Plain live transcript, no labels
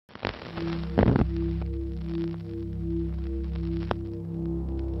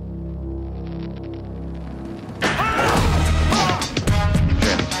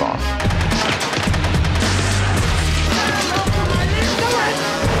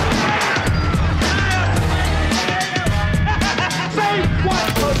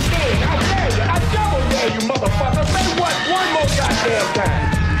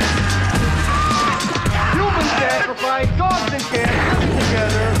why dogs and cats living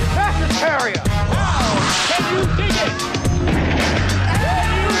together has hysteria. Wow! Can you dig it?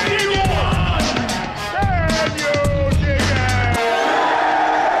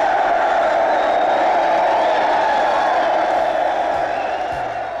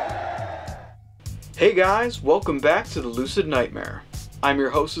 Hey guys, welcome back to the Lucid Nightmare. I'm your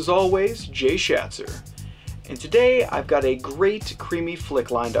host as always, Jay Schatzer. And today I've got a great Krimi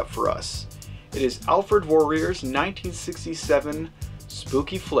flick lined up for us. It is Alfred Vorreer's 1967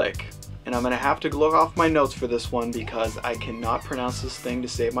 spooky flick. And I'm going to have to look off my notes for this one because I cannot pronounce this thing to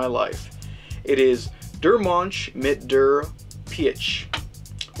save my life. It is Der Mensch mit der Peach,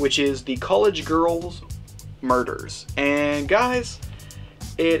 which is the college girls' murders. And guys,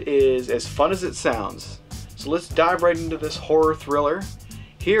 it is as fun as it sounds. So let's dive right into this horror thriller.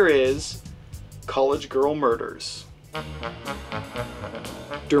 Here is College Girl Murders.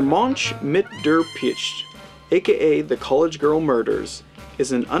 Der Mensch mit der Peach, aka The College Girl Murders,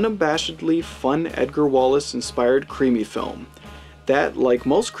 is an unabashedly fun Edgar Wallace-inspired Krimi film that, like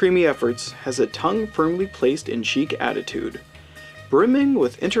most Krimi efforts, has a tongue firmly placed in chic attitude. Brimming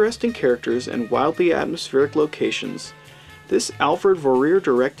with interesting characters and wildly atmospheric locations, this Alfred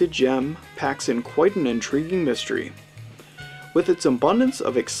Vorreer-directed gem packs in quite an intriguing mystery. With its abundance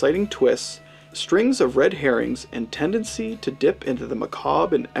of exciting twists, strings of red herrings, and tendency to dip into the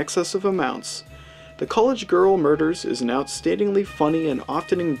macabre in excessive amounts, The College Girl Murders is an outstandingly funny and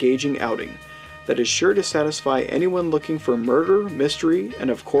often engaging outing that is sure to satisfy anyone looking for murder, mystery, and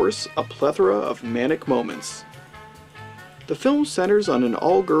of course, a plethora of manic moments. The film centers on an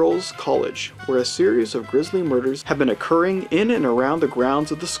all-girls college where a series of grisly murders have been occurring in and around the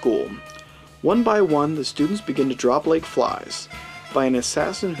grounds of the school. One by one, the students begin to drop like flies by an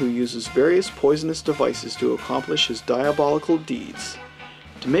assassin who uses various poisonous devices to accomplish his diabolical deeds.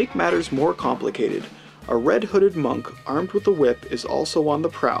 To make matters more complicated, a red-hooded monk armed with a whip is also on the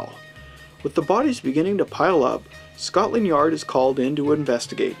prowl. With the bodies beginning to pile up, Scotland Yard is called in to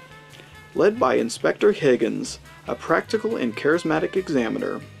investigate. Led by Inspector Higgins, a practical and charismatic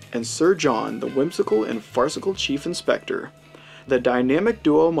examiner, and Sir John, the whimsical and farcical chief inspector, the dynamic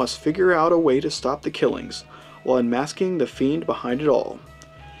duo must figure out a way to stop the killings while unmasking the fiend behind it all.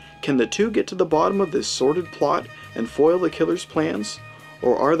 Can the two get to the bottom of this sordid plot and foil the killer's plans,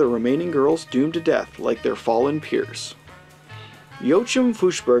 or are the remaining girls doomed to death like their fallen peers? Joachim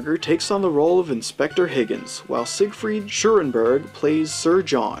Fuchsberger takes on the role of Inspector Higgins, while Siegfried Schurenberg plays Sir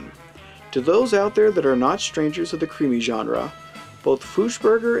John. To those out there that are not strangers of the Krimi genre, both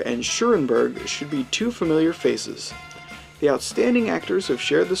Fuchsberger and Schurenberg should be two familiar faces. The outstanding actors have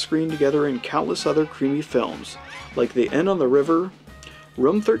shared the screen together in countless other Krimi films, like The Inn on the River,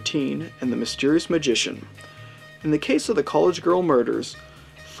 Room 13, and The Mysterious Magician. In the case of The College Girl Murders,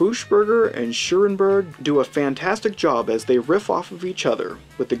 Fuchsberger and Schurenberg do a fantastic job as they riff off of each other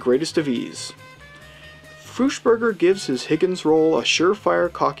with the greatest of ease. Fuchsberger gives his Higgins role a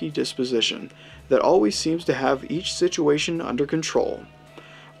surefire, cocky disposition that always seems to have each situation under control,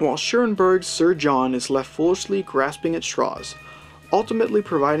 while Schurenberg's Sir John is left foolishly grasping at straws, ultimately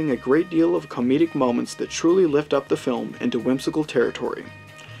providing a great deal of comedic moments that truly lift up the film into whimsical territory.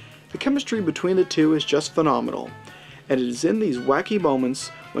 The chemistry between the two is just phenomenal, and it is in these wacky moments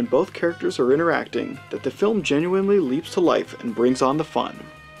when both characters are interacting that the film genuinely leaps to life and brings on the fun.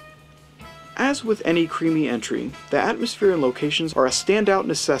 As with any Krimi entry, the atmosphere and locations are a standout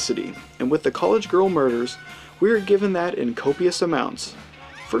necessity, and with The College Girl Murders, we are given that in copious amounts.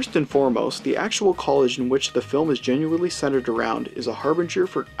 First and foremost, the actual college in which the film is genuinely centered around is a harbinger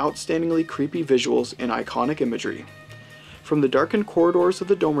for outstandingly creepy visuals and iconic imagery. From the darkened corridors of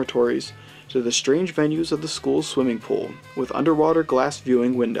the dormitories to the strange venues of the school's swimming pool with underwater glass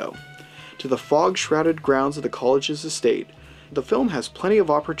viewing window, to the fog-shrouded grounds of the college's estate, the film has plenty of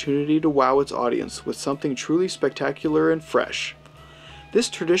opportunity to wow its audience with something truly spectacular and fresh. This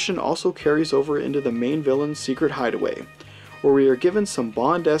tradition also carries over into the main villain's secret hideaway, where we are given some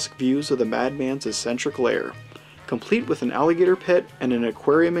Bond-esque views of the madman's eccentric lair, complete with an alligator pit and an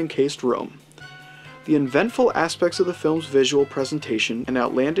aquarium-encased room. The inventful aspects of the film's visual presentation and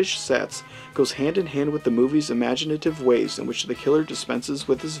outlandish sets goes hand in hand with the movie's imaginative ways in which the killer dispenses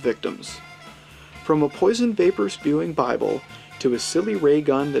with his victims. From a poison vapor spewing Bible, to a silly ray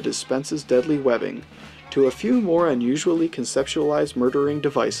gun that dispenses deadly webbing, to a few more unusually conceptualized murdering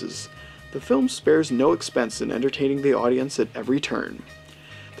devices, the film spares no expense in entertaining the audience at every turn.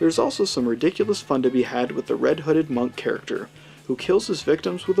 There's also some ridiculous fun to be had with the red-hooded monk character, who kills his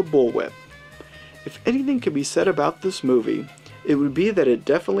victims with a bullwhip. If anything can be said about this movie, it would be that it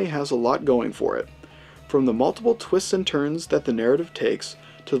definitely has a lot going for it. From the multiple twists and turns that the narrative takes,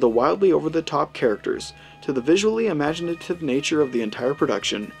 to the wildly over-the-top characters, to the visually imaginative nature of the entire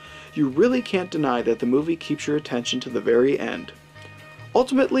production, you really can't deny that the movie keeps your attention to the very end.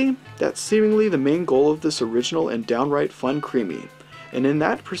 Ultimately, that's seemingly the main goal of this original and downright fun Krimi, and in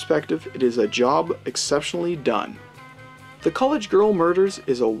that perspective, it is a job exceptionally done. The College Girl Murders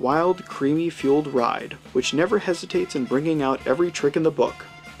is a wild, Krimi-fueled ride, which never hesitates in bringing out every trick in the book.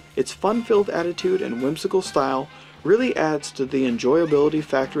 Its fun-filled attitude and whimsical style really adds to the enjoyability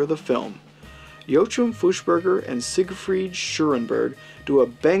factor of the film. Joachim Fuchsberger and Siegfried Schurenberg do a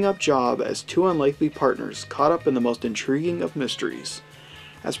bang-up job as two unlikely partners caught up in the most intriguing of mysteries.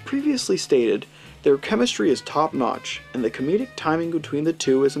 As previously stated, their chemistry is top-notch, and the comedic timing between the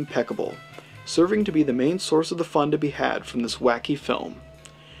two is impeccable, serving to be the main source of the fun to be had from this wacky film.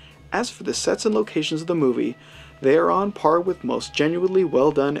 As for the sets and locations of the movie, they are on par with most genuinely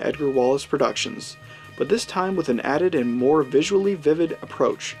well-done Edgar Wallace productions, but this time with an added and more visually vivid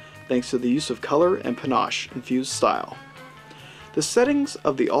approach thanks to the use of color and panache-infused style. The settings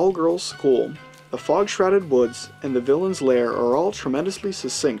of the all-girls school, the fog-shrouded woods, and the villain's lair are all tremendously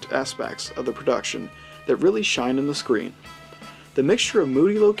succinct aspects of the production that really shine on the screen. The mixture of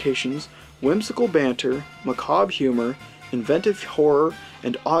moody locations, whimsical banter, macabre humor, inventive horror,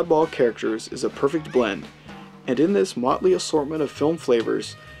 and oddball characters is a perfect blend, and in this motley assortment of film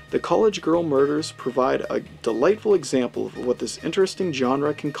flavors, the College Girl Murders provide a delightful example of what this interesting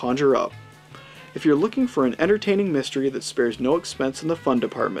genre can conjure up. If you're looking for an entertaining mystery that spares no expense in the fun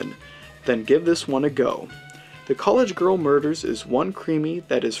department, then give this one a go. The College Girl Murders is one Krimi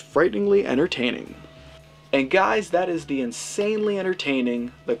that is frighteningly entertaining. And guys, that is the insanely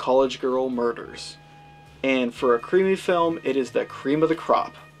entertaining The College Girl Murders. And for a Krimi film, it is the cream of the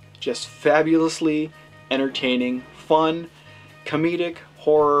crop. Just fabulously entertaining, fun, comedic,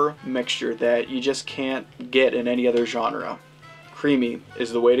 horror mixture that you just can't get in any other genre. Krimi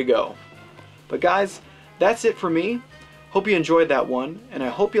is the way to go. But guys, that's it for me. Hope you enjoyed that one, and I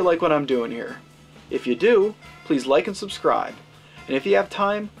hope you like what I'm doing here. If you do, please like and subscribe. And if you have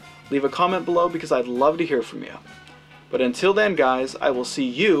time, leave a comment below because I'd love to hear from you. But until then guys, I will see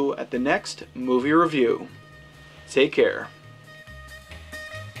you at the next movie review. Take care.